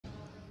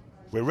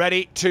We're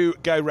ready to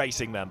go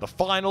racing then. The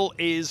final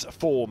is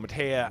formed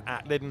here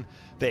at Lydden.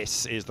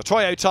 This is the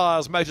Toyo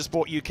Tyres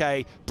Motorsport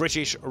UK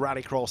British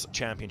Rallycross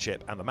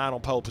Championship, and the man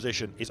on pole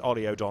position is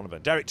Ollie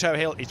O'Donovan. Derek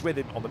Tohill is with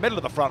him on the middle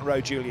of the front row,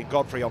 Julian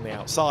Godfrey on the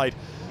outside.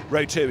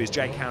 Row 2 is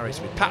Jake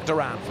Harris with Pat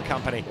Duran for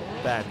company.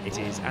 Then it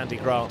is Andy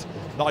Grant,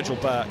 Nigel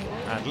Burke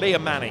and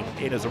Liam Manning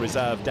in as a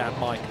reserve. Dan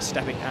Mike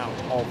stepping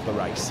out of the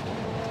race.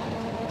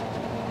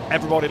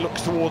 Everybody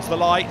looks towards the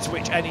lights,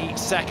 which any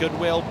second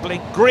will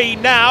blink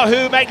green now.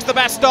 Who makes the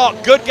best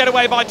start? Good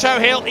getaway by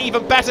Tohill,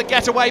 even better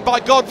getaway by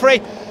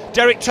Godfrey.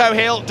 Derek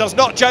Tohill does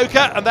not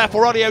joker, and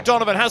therefore Ollie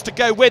O'Donovan has to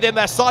go with him.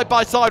 They're side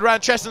by side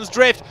round Chesson's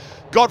Drift.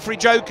 Godfrey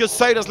jokers,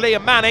 so does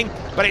Liam Manning,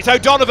 but it's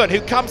O'Donovan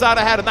who comes out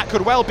ahead, and that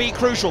could well be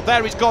crucial.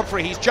 There is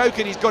Godfrey, he's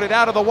joking, he's got it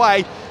out of the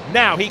way.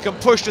 Now he can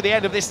push to the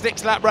end of this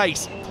 6-lap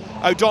race.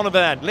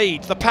 O'Donovan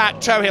leads the pack,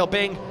 Tohill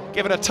being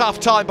given a tough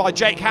time by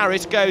Jake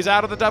Harris, goes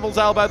out of the devil's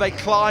elbow. They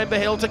climb the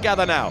hill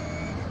together now.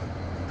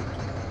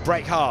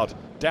 Brake hard,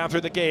 down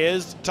through the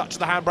gears, touch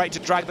the handbrake to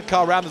drag the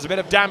car around. There's a bit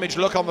of damage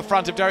look on the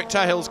front of Derek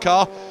Tohill's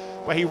car,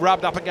 where he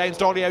rubbed up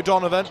against Ollie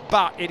O'Donovan,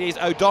 but it is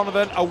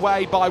O'Donovan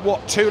away by,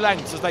 what, 2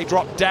 lengths as they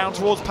drop down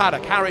towards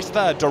paddock. Harris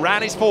third,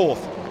 Duran is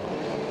fourth.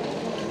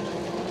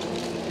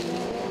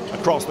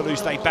 Across the loose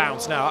they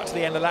bounce now up to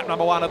the end of lap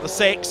number 1 of the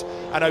 6,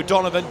 and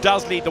O'Donovan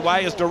does lead the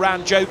way as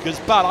Duran jokers,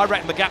 but I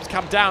reckon the gap's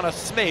come down a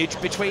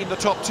smidge between the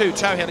top 2.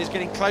 Tohill is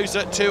getting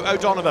closer to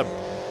O'Donovan.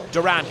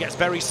 Duran gets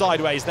very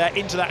sideways there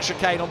into that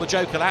chicane on the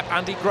joker lap.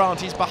 Andy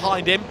Grant is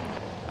behind him,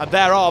 and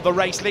there are the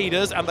race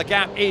leaders, and the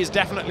gap is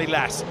definitely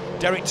less.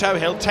 Derek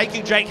Tohill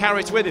taking Jake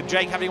Harris with him.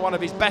 Jake having one of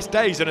his best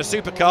days in a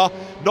supercar,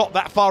 not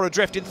that far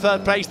adrift in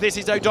third place. This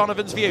is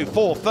O'Donovan's view.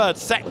 4th, 3rd,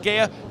 second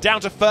gear, down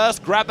to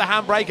first, grab the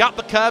handbrake, up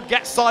the curb,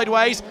 gets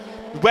sideways.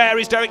 Where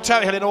is Derek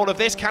Tohill in all of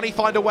this? Can he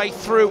find a way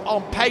through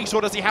on pace,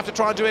 or does he have to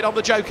try and do it on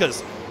the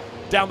jokers?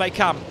 Down they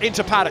come,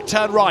 into paddock,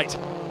 turn right.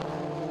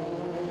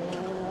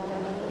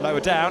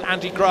 Lower down,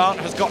 Andy Grant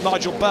has got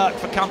Nigel Burke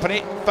for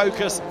company.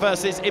 Focus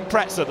versus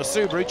Impreza, the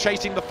Subaru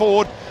chasing the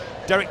Ford.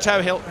 Derek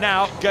Tohill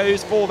now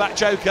goes for that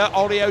joker.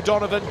 Ollie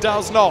O'Donovan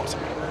does not.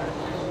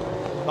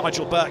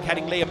 Nigel Burke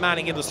heading Liam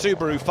Manning in the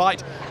Subaru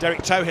fight.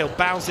 Derek Tohill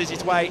bounces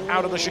his way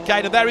out of the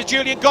chicane, and there is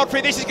Julian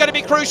Godfrey. This is going to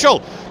be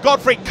crucial.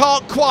 Godfrey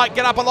can't quite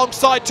get up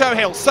alongside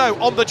Tohill, so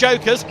on the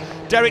jokers,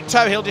 Derek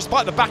Tohill,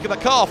 despite the back of the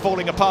car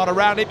falling apart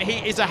around him,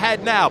 he is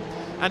ahead now.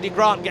 Andy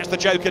Grant gets the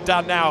joker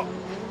done now,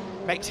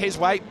 makes his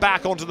way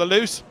back onto the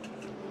loose,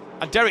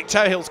 and Derek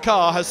Tohill's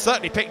car has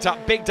certainly picked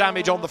up big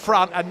damage on the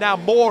front and now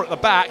more at the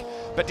back.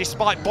 But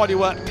despite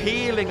bodywork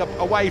peeling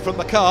away from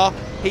the car,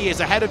 he is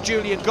ahead of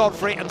Julian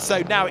Godfrey, and so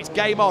now it's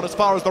game on as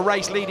far as the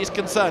race lead is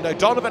concerned.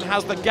 O'Donovan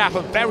has the gap,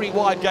 and very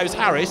wide goes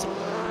Harris.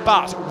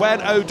 But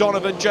when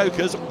O'Donovan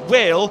jokers,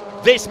 will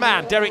this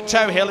man, Derek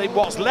Tohill, in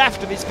what's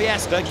left of his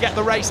Fiesta, get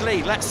the race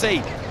lead? Let's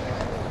see.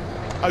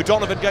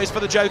 O'Donovan goes for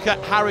the joker,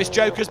 Harris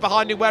jokers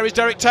behind him. Where is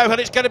Derek Tohill?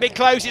 It's going to be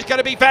close, it's going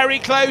to be very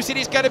close. It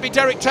is going to be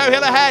Derek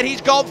Tohill ahead. He's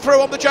gone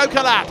through on the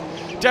joker lap.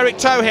 Derek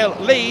Tohill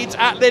leads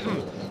at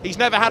Lydden. He's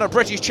never had a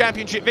British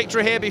Championship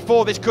victory here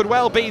before. This could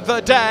well be the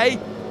day.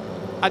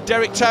 And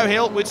Derek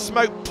Tohill, with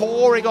smoke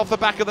pouring off the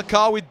back of the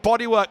car, with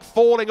bodywork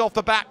falling off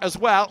the back as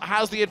well,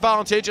 has the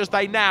advantage as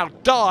they now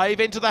dive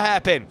into the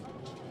hairpin.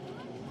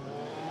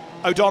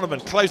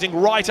 O'Donovan closing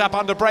right up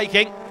under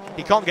braking.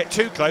 He can't get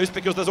too close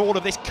because there's all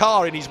of this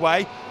car in his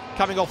way,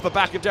 coming off the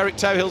back of Derek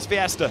Tohill's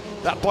Fiesta.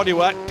 That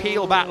bodywork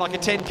peel back like a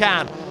tin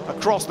can.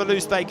 Across the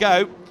loose they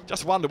go.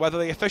 Just wonder whether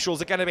the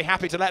officials are going to be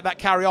happy to let that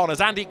carry on as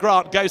Andy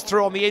Grant goes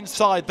through on the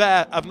inside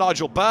there of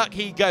Nigel Burke.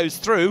 He goes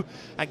through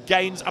and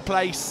gains a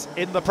place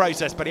in the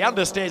process, but he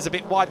understeers a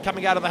bit wide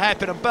coming out of the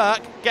hairpin, and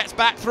Burke gets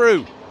back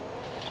through.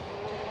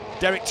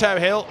 Derek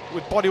Tohill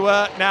with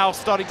bodywork now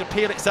starting to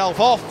peel itself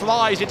off,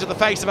 flies into the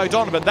face of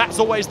O'Donovan. That's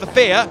always the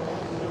fear.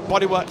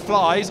 Bodywork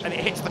flies and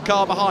it hits the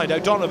car behind.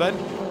 O'Donovan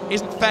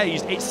isn't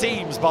phased, it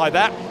seems, by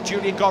that.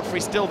 Julian Godfrey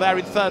still there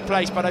in 3rd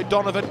place, but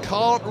O'Donovan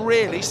can't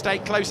really stay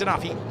close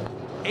enough. He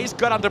is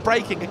good under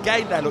braking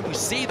again there. Look, you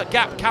see the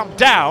gap come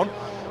down,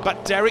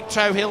 but Derek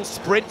Tohill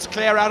sprints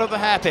clear out of the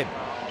hairpin.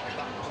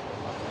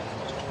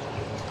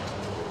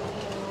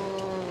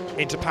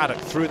 Into paddock,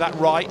 through that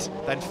right,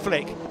 then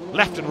flick,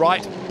 left and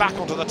right, back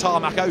onto the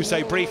tarmac oh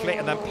so briefly,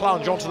 and then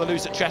plunge onto the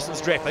loose at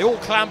Chesson's Drift. They all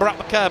clamber up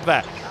the curb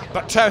there,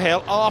 but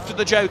Tohill, after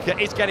the joker,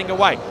 is getting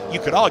away. You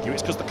could argue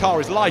it's because the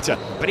car is lighter,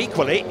 but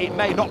equally, it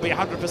may not be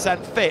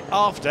 100% fit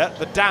after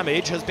the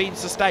damage has been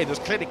sustained. There's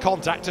clearly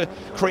contact to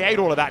create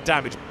all of that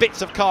damage.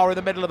 Bits of car in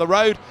the middle of the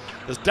road,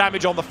 there's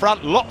damage on the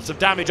front, lots of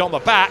damage on the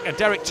back, and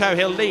Derek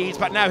Tohill leads,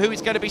 but now who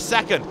is going to be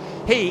second?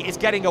 He is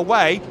getting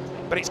away,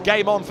 but it's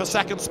game on for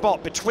second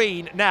spot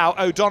between now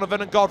O'Donovan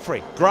and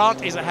Godfrey.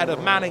 Grant is ahead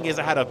of Manning, is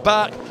ahead of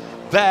Burke.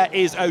 There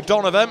is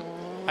O'Donovan,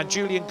 and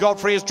Julian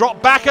Godfrey has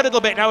dropped back a little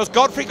bit. Now has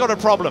Godfrey got a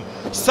problem?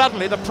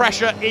 Suddenly the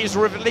pressure is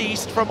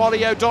released from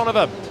Ollie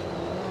O'Donovan.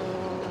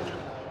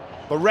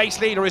 The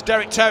race leader is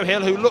Derek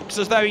Tohill, who looks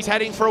as though he's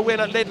heading for a win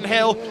at Lydden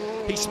Hill.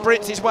 He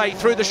sprints his way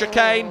through the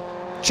chicane,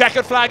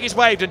 Checkered flag is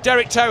waved and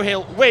Derek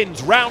Tohill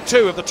wins round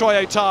 2 of the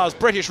Toyo Tyres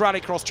British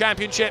Rallycross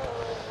Championship.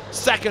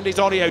 Second is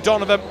Ollie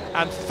O'Donovan,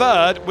 and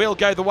third will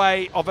go the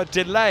way of a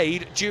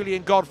delayed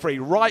Julian Godfrey.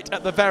 Right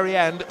at the very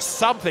end,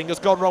 something has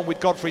gone wrong with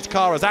Godfrey's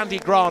car as Andy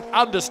Grant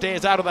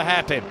understeers out of the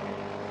hairpin.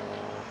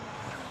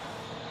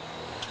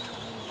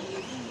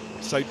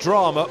 So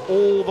drama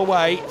all the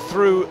way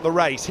through the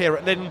race here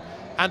at Lydden.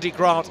 Andy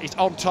Grant is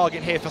on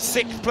target here for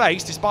 6th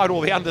place, despite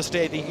all the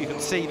understeer that you can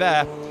see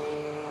there.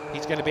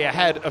 He's going to be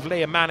ahead of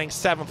Liam Manning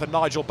 7th and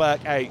Nigel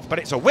Burke 8th, but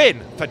it's a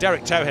win for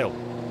Derek Tohill.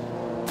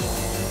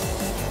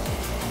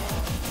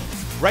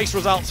 Race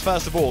results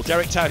first of all.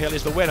 Derek Tohill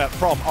is the winner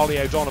from Ollie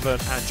O'Donovan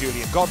and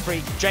Julian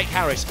Godfrey. Jake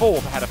Harris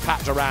 4th ahead of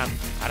Pat Duran,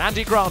 and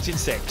Andy Grant in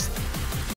 6th.